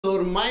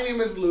So my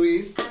name is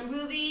Luis. I'm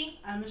Ruby.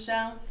 I'm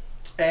Michelle.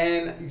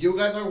 And you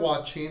guys are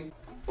watching.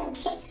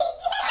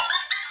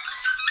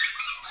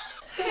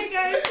 Hey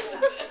guys,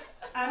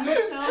 I'm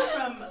Michelle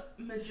from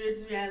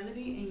Madrid's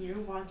Reality and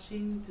you're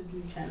watching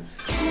Disney Channel.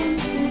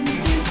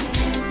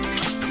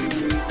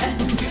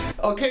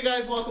 Okay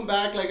guys, welcome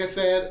back, like I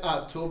said,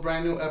 to a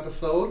brand new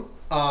episode.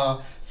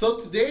 So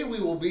today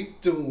we will be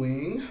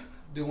doing,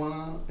 do you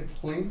want to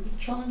explain the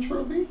challenge,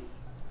 Ruby?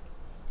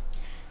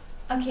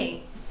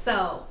 Okay,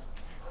 so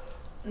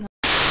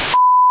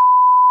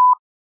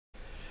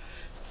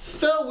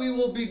we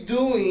will be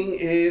doing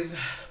is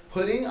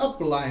putting a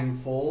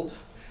blindfold.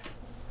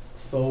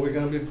 So we're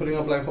going to be putting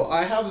a blindfold.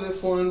 I have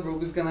this one,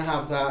 Ruby's going to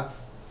have that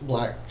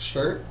black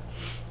shirt.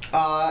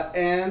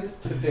 And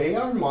today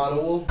our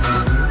motto will be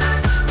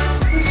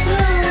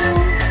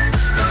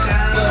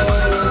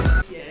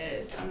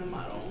Yes, I'm a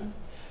model.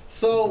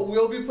 So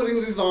we'll be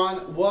putting these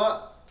on.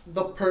 What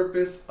the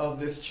purpose of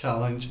this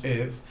challenge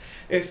is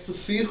to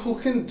see who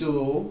can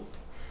do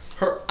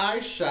her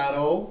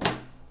eyeshadow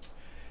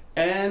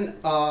and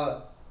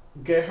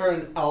get her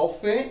an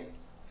outfit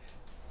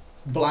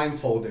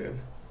blindfolded.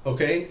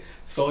 Okay,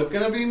 so it's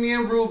gonna be me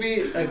and Ruby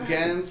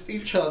against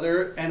each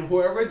other, and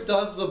whoever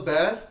does the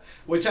best,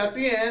 which at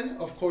the end,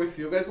 of course,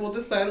 you guys will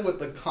decide with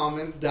the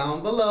comments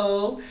down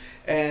below.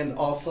 And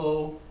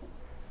also,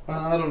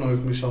 I don't know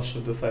if Michelle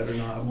should decide or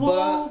not.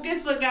 Well,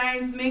 guess what,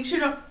 guys? Make sure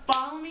to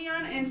follow me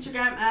on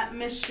Instagram at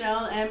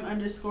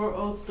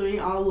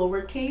MichelleM_03, all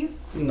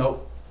lowercase.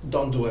 Nope,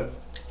 don't do it.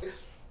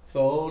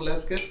 So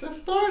let's get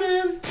this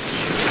started.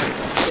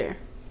 There.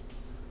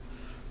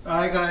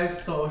 Alright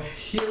guys, so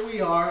here we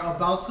are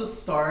about to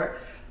start.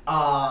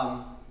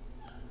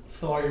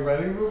 So are you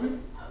ready, Ruby?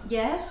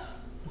 yes.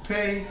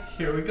 Okay,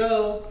 here we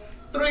go.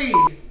 3,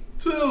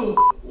 2,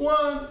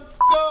 1,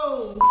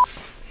 go!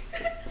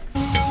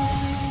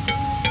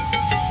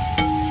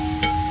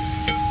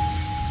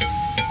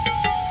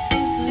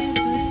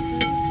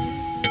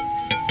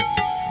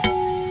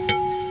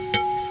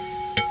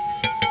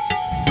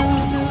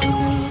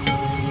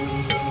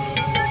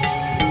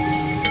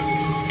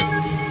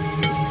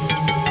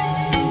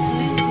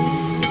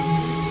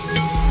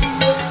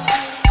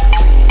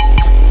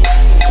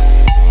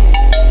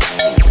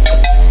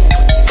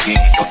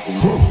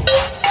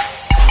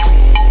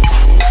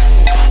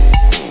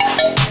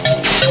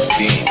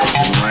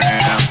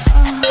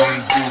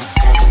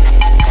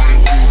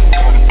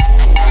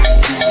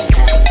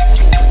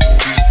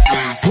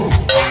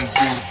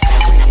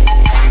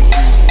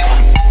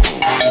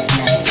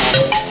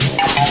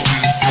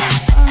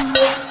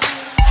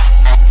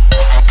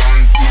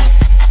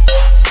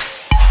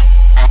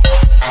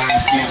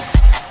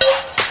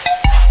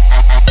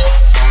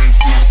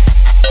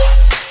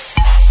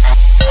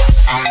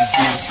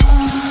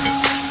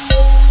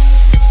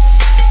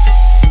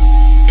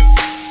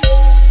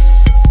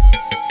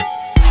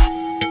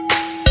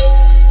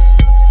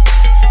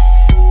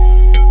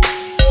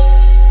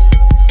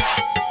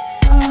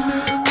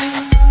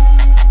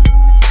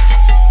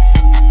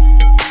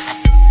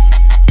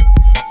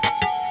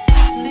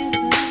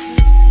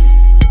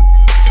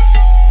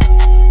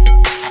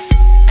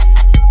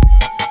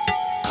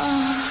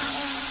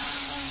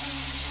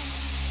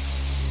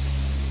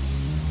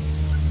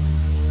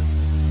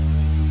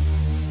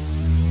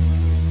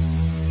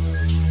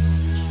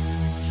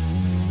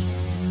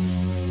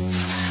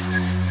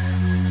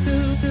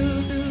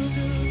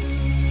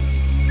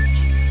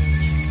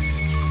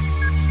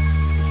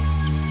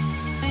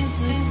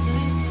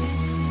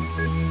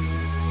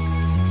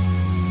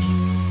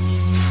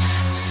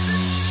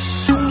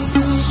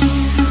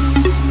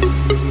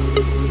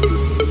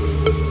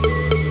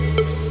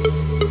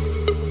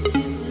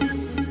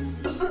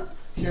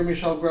 Here,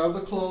 Michelle, grab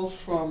the clothes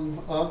from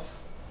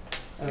us.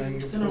 And I'm you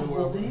just put gonna them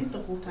hold wherever. it the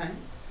whole time.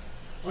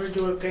 Or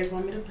do you guys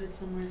want me to put it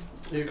somewhere?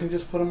 You can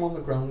just put them on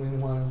the ground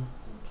meanwhile.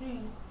 Okay.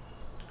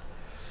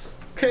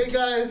 Okay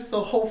guys,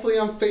 so hopefully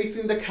I'm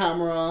facing the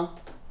camera.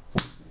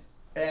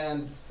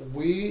 And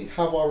we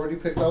have already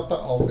picked out the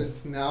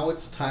outfits. Now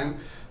it's time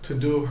to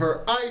do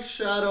her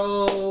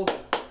eyeshadow.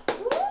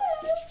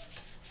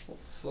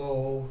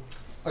 So,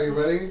 are you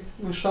ready,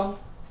 Michelle?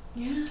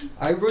 Yeah.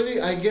 I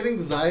get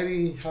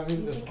anxiety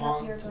having this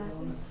on. Your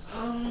glasses.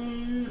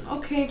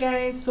 Okay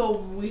guys, so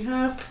we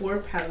have 4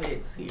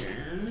 palettes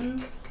here.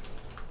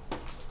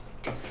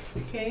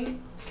 Okay.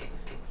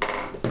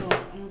 So I'm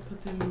gonna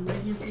put them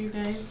right here for you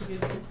guys. So you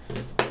guys can...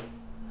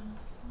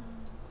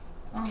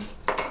 Oh.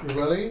 You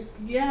ready?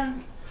 Yeah.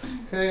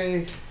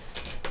 Okay.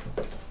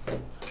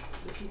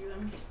 Just use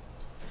them.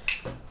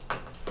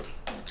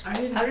 I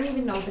don't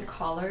even know the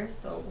color,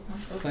 so I'm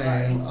so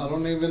sorry. Same. I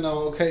don't even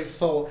know. Okay,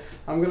 so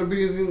I'm gonna be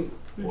using.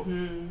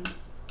 I'm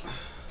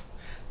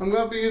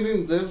gonna be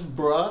using this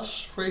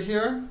brush right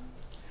here,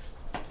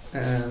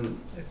 and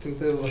I think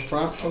there's the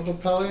front of the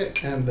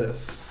palette and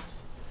this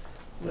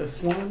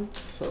one.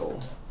 So.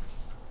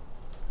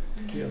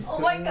 Yes. Oh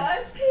my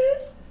god.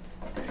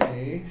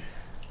 Okay.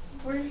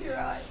 Where's your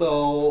eye?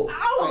 So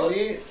Ow! I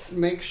need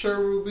make sure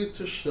Ruby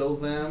to show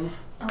them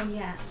Oh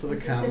yeah. To the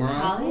This camera. is the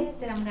palette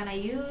that I'm gonna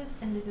use,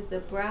 and this is the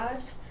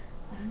brush.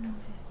 I don't know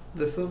if it's.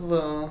 This is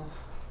the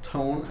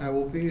tone I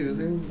will be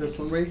using. This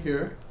one right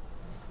here.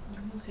 You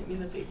almost hit me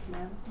in the face,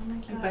 man. Oh my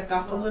Can you god. back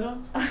off a little?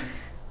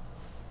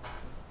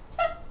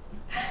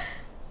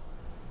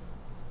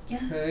 Yeah.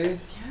 Okay.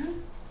 Yeah.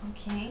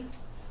 Okay.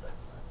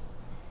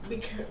 Be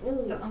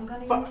careful. So I'm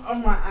gonna But use.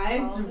 on my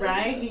eyes color.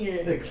 right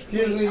here.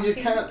 Excuse me, you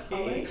Okay, can't.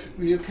 okay.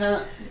 You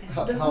can't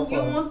This help is you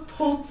us. almost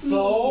poked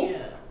So? me.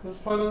 That's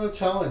part of the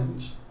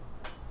challenge.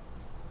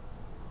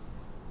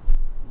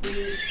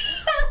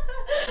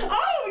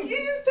 Oh, you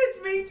just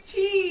touched my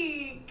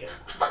cheek.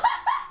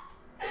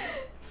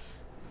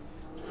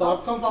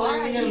 Stop How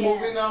complaining far and yet?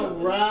 moving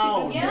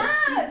around. Yeah.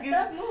 It's good.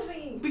 Stop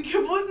moving. Be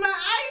careful with my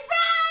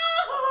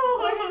eyebrow.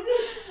 What is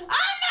this?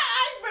 Ah, my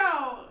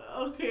eyebrow.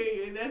 Okay,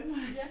 that's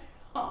my. Yeah.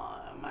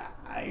 Oh, my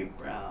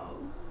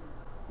eyebrows.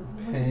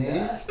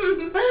 Okay.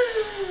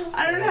 I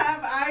don't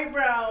have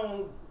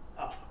eyebrows.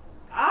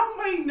 Ow,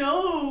 my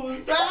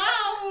nose.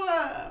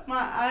 Ow,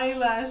 my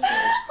eyelashes.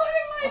 What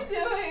am I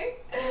doing?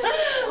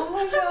 Oh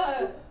my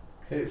god.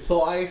 Okay,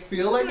 so I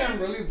feel like I'm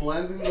really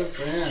blending this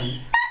in.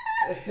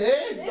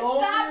 Hey,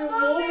 don't Stop be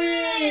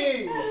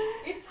moving. moving!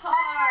 It's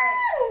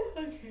hard.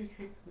 Okay.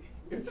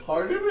 It's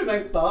harder than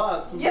I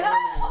thought. to be Yeah.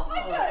 honest. Oh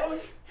my god.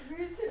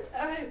 Where's it?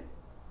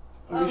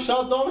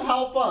 Michelle, don't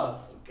help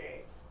us.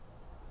 Okay.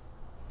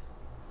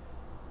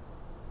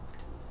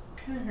 This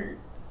kind of hurts.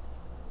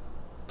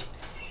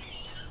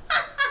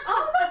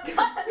 Oh my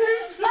god.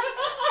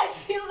 I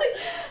feel like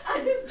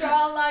I just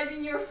draw a line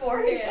in your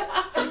forehead.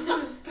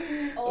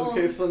 Oh.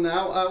 Okay, so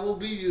now I will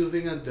be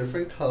using a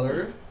different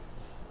color.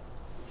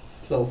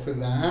 So for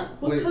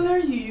that, What color are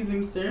you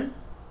using, sir?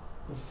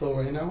 So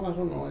right now, I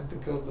don't know. I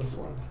think it was this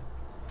one.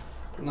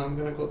 And I'm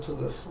gonna go to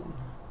this one.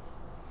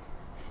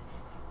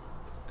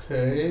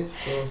 Okay,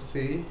 so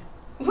see,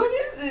 What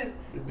is it?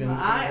 we've been My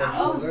seeing eye- that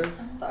oh. color.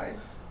 I'm sorry.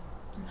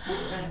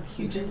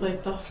 You just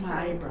wiped off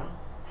my eyebrow.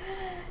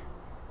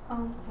 Oh,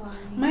 I'm sorry.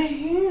 My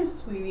hair,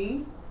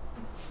 sweetie.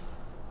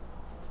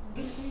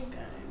 Okay,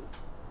 guys.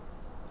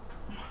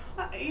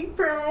 My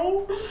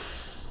eyebrow.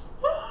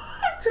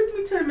 It took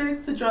me 10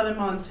 minutes to draw them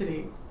on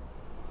today.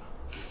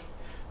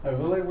 I feel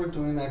like we're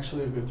doing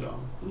actually a good job.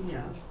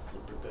 Yeah,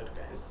 super good,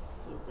 guys.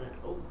 Super.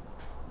 Oh.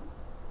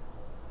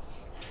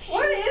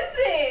 What is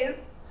this?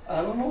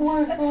 I don't know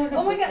why. I feel like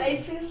Oh my I'm god, I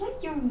feel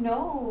like your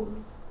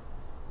nose.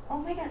 Oh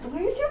my god,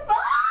 where's your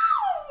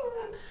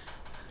phone?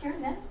 You're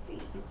nasty.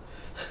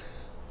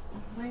 Oh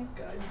my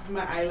god.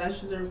 My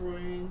eyelashes are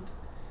ruined.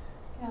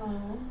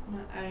 Oh.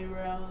 My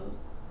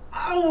eyebrows.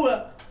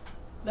 Ow!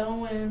 That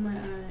one went in my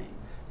eye.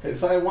 Okay,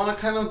 so I want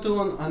to kind of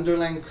do an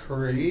underline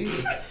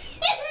crease.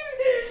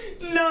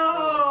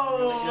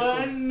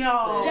 No!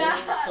 No!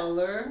 Yeah.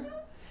 Color.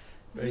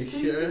 You Right still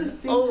here. using the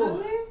same Oh,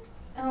 color?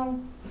 Oh.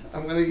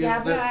 I'm gonna use Yeah,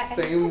 but the I same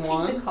think I changed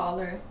one. the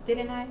color,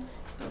 didn't I?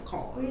 The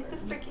color. Where's the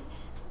freaking?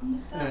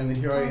 Where's the? And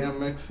here I am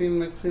mixing.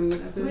 That's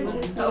Where's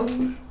fine. this?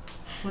 Oh,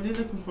 What are you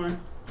looking for?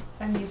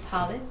 a new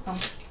palette.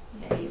 Oh,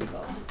 there you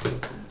go.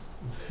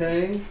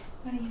 Okay,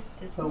 I'm gonna use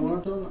this so I one.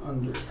 want to do an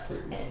under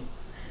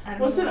crease. I don't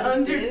What's know an what it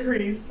under is,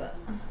 crease? but-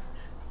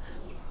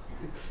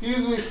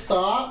 Excuse me,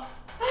 stop.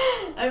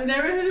 I've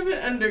never heard of an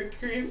under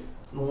crease.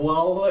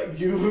 Well,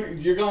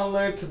 you're gonna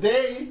learn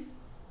today.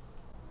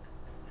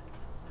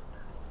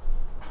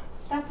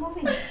 Stop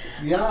moving.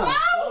 Yeah,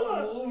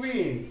 stop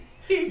moving.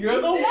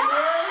 You're the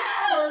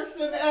worst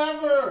person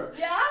ever.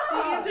 Yeah.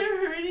 These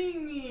are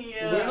hurting me.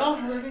 We're not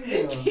hurting you.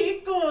 It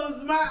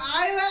tickles my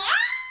eyelash.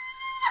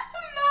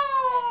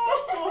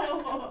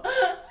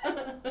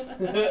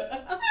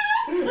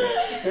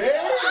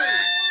 Hey,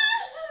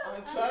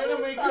 I'm trying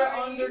to make your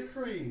sorry. under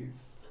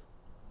crease.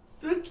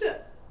 No!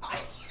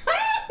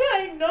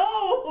 My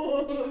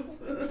nose.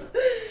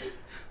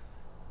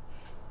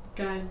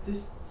 Guys,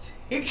 this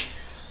tick.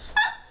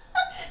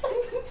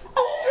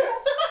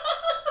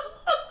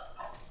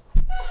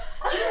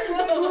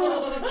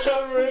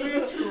 I'm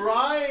really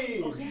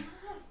trying. Yeah,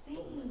 see.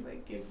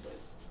 Like it, but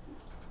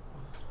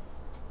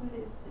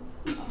What is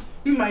this?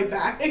 Oh, my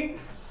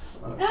bags.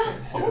 Okay,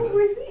 here oh it is.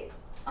 really?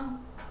 Oh.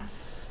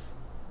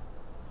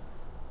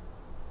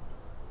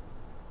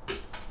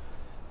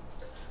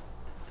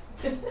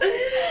 A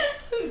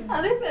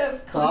little bit of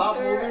Stop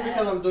contour moving because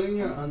and- I'm doing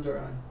your under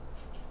eye.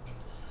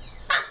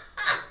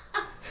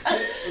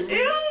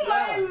 Ew,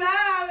 my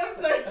laugh.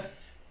 I'm sorry.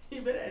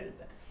 You better edit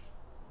that.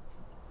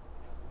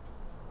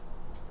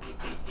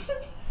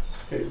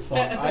 Okay, so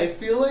I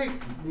feel like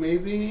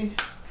maybe. It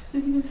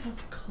doesn't even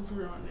have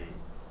color on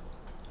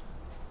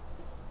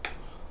it.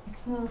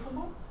 It's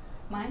noticeable.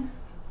 Mine?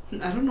 I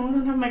don't know. I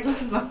don't have my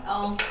glasses on.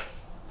 Oh.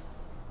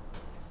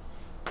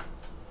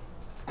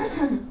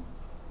 Okay.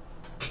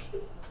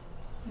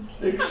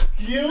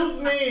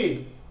 Excuse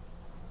me.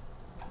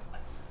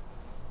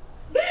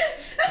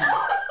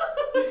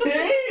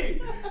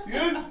 Hey,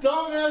 you're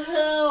dumb as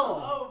hell.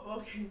 Oh,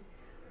 okay.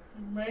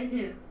 I'm right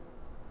here.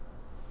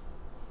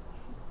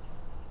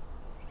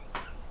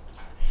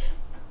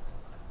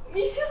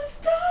 Michelle,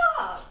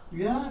 stop!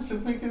 Yeah, it's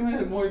just making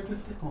it more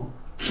difficult.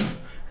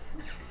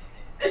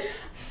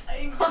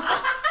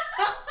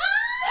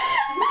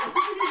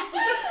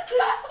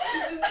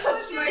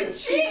 brush my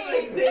cheek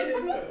like this.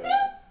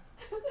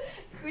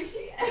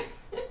 Squishy.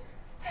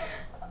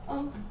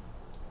 Oh.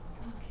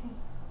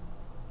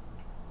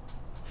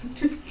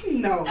 Okay.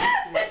 No.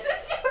 This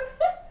is your.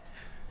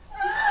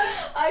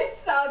 I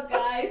suck,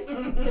 guys.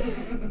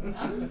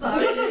 I'm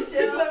sorry,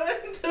 Michelle.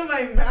 That went into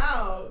my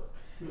mouth.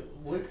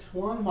 Which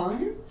one,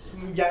 mine?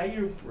 Yeah,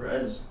 your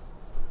brush.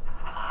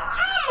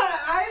 My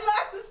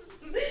eyelash.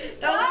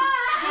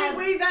 Stop.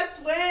 Wait, that's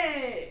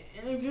wet.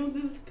 And it feels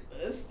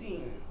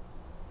disgusting.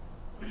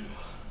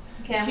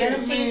 Okay, I'm Give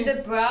gonna change me-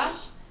 the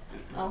brush.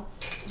 Oh.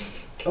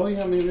 Oh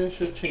yeah, maybe I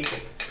should change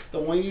it. The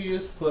one you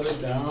just put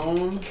it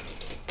down.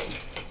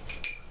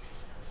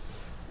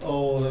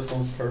 Oh, that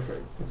sounds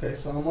perfect. Okay,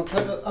 so I'm gonna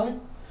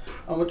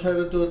try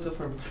to do a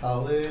different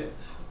palette.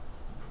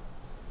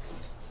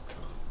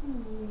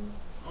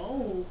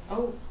 Oh.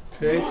 Oh.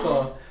 Okay,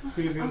 so I'm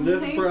using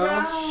this Hey,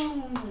 brush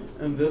brown.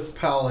 and this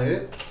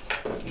palette.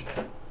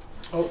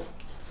 Oh,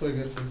 so I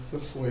guess it's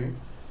this way.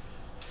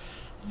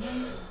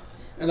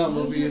 And I'm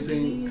gonna be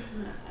using Is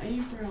my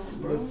eyebrow,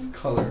 bro. this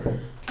color.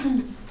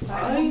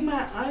 Sorry,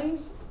 my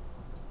eyes.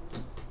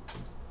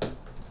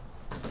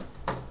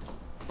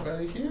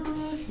 Right here,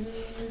 right here,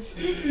 right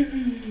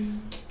here.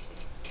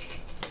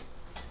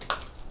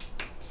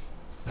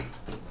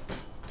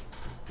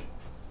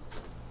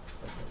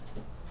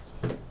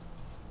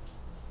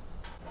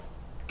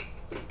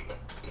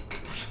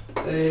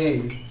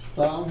 Hey,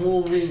 stop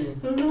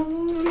moving.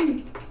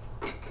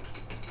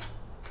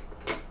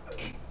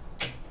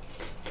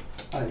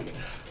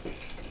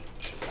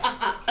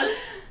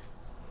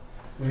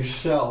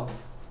 Michelle.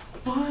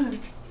 What?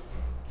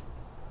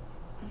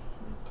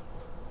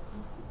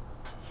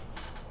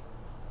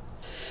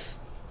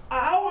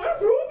 Ow,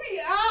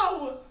 Ruby,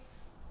 ow!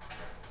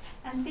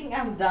 I think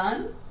I'm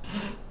done.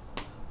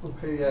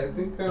 Okay, yeah, I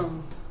think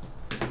I'm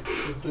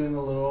just doing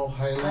a little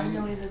I know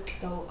highlight. it looks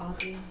so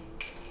ugly.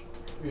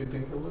 You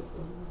think it looks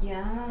good?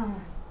 Yeah.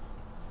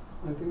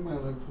 I think mine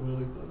looks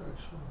really good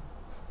actually.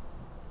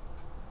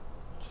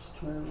 Just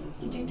trying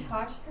to. Did you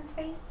touch her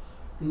face?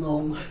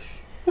 No,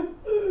 I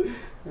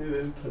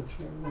didn't touch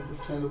her. I'm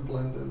just trying to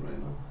blend in right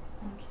now.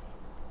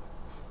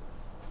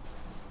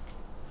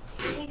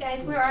 Okay. Hey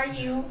guys, where are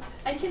you?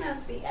 I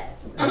cannot see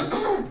it.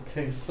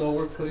 Okay, so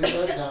we're putting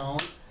that down.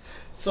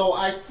 So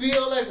I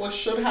feel like what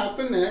should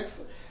happen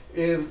next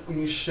is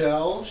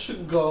Michelle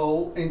should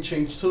go and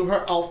change to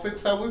her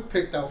outfits that we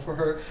picked out for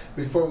her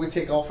before we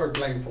take off her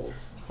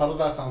blindfolds. How does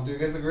that sound? Do you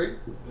guys agree?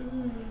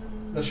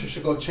 That she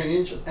should go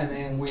change and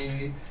then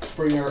we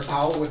bring her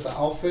out with the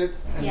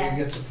outfits and Yes.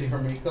 we get to see her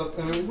makeup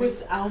and everything?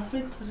 With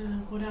outfits, but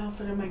what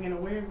outfit am I gonna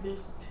wear if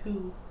there's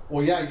two?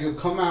 Well, yeah, you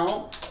come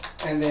out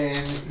and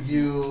then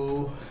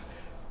you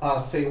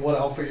say what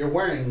outfit you're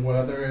wearing,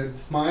 whether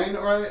it's mine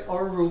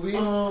or Ruby's.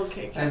 Oh,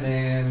 okay. And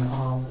then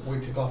we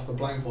take off the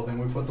blindfold and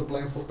we put the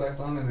blindfold back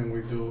on and then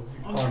we do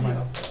Okay. my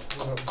outfit.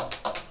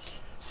 Whatever.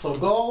 So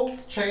go,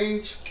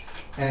 change,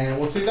 and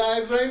we'll see you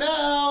guys right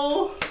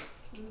now.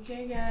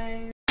 Okay,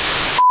 guys.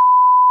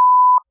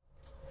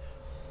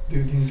 Do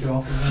you think your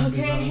outfit is gonna be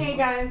Okay, done? hey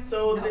guys.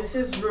 So No. this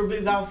is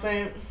Ruby's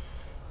outfit.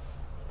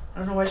 I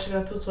don't know why she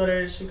got two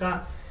sweaters. She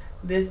got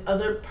this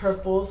other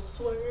purple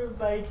sweater,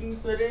 Viking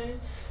sweater.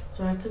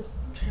 So I had to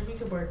try to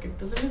make it work. It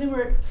doesn't really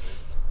work.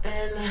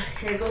 And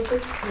here goes the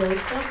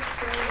close up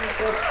for her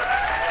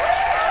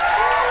makeup.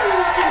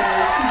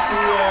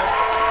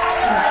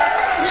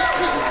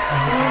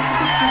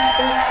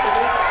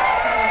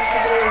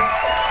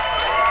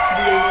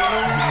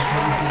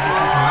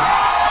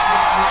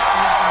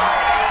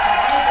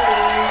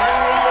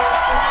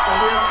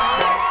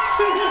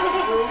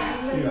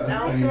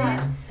 Same.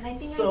 And I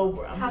think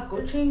So, I I'm topped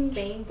gonna the change.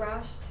 same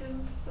brush too.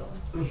 So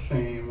The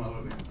same, I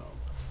don't even know.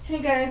 Hey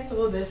guys,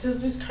 so this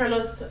is Miss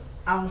Carla's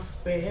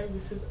outfit.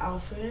 This is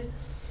outfit.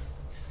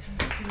 Just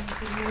gonna see what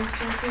this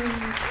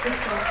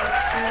nice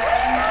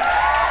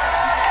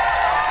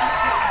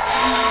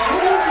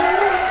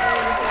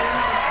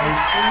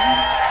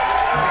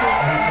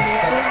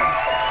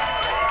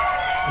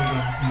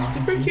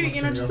Super cute,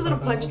 you know, just a little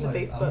punch in the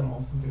face, but-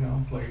 something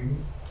else like.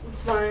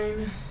 It's fine.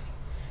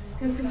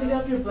 You guys can take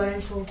off your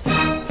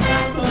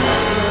blindfolds.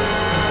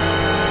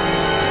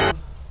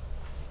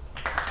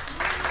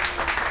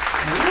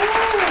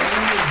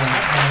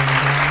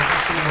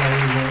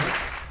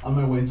 On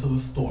my way to the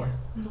store.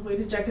 On the way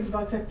to Jack in the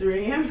Box at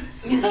 3 a.m.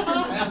 Yes,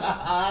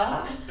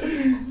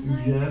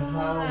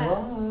 God. I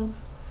was.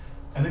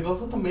 And it goes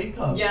with the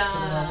makeup.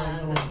 yeah,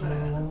 that's what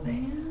I was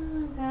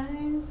saying. Yeah,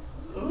 guys.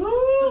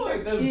 Ooh, Super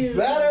like that's cute.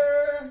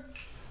 better.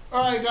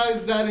 Alright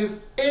guys, that is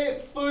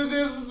it for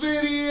this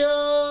video.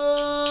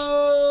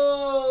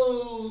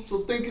 So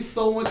thank you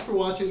so much for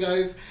watching,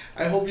 guys.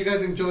 I hope you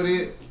guys enjoyed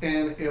it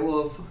and it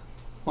was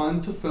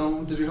fun to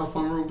film. Did you have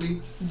fun,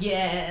 Ruby?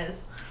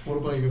 Yes. What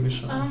about you,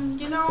 Michelle?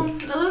 You know, a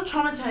little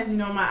traumatized, you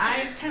know, my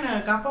eye kind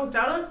of got poked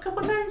out a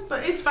couple times,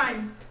 but it's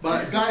fine.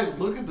 But guys,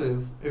 look at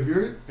this. If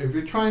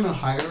you're trying to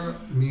hire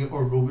me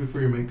or Ruby for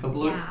your makeup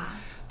looks, Yeah.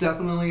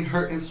 Definitely,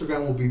 her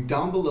Instagram will be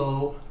down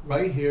below,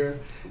 right here,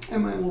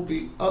 and mine will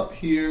be up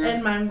here.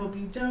 And mine will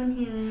be down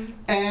here.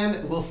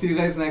 And we'll see you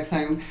guys next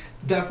time.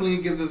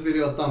 Definitely give this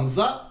video a thumbs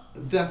up.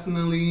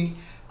 Definitely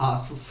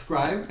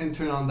subscribe and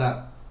turn on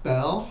that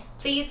bell.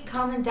 Please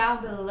comment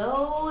down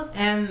below.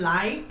 And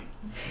like.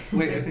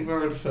 Wait, I think we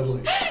already said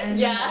like. And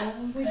Yeah.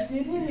 Oh, we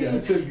did it. Yeah, I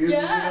said give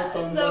Yeah, this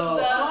video a thumbs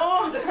thumbs up.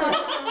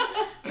 Oh.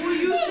 Well,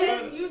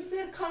 you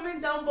said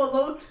comment down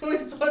below too,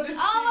 and so did she.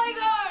 Oh my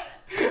god!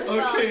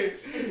 Okay,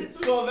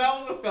 so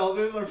that was a fail.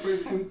 This is our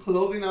first time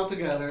closing out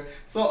together.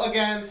 So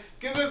again,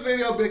 give this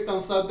video a big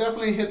thumbs up.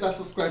 Definitely hit that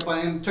subscribe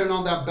button. Turn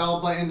on that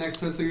bell button next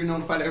to it so you're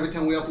notified every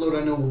time we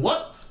upload a new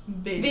what?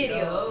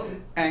 Video.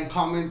 And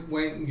comment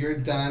when you're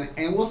done.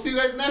 And we'll see you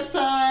guys next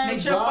time. Make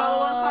sure to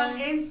follow us Bye. on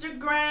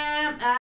Instagram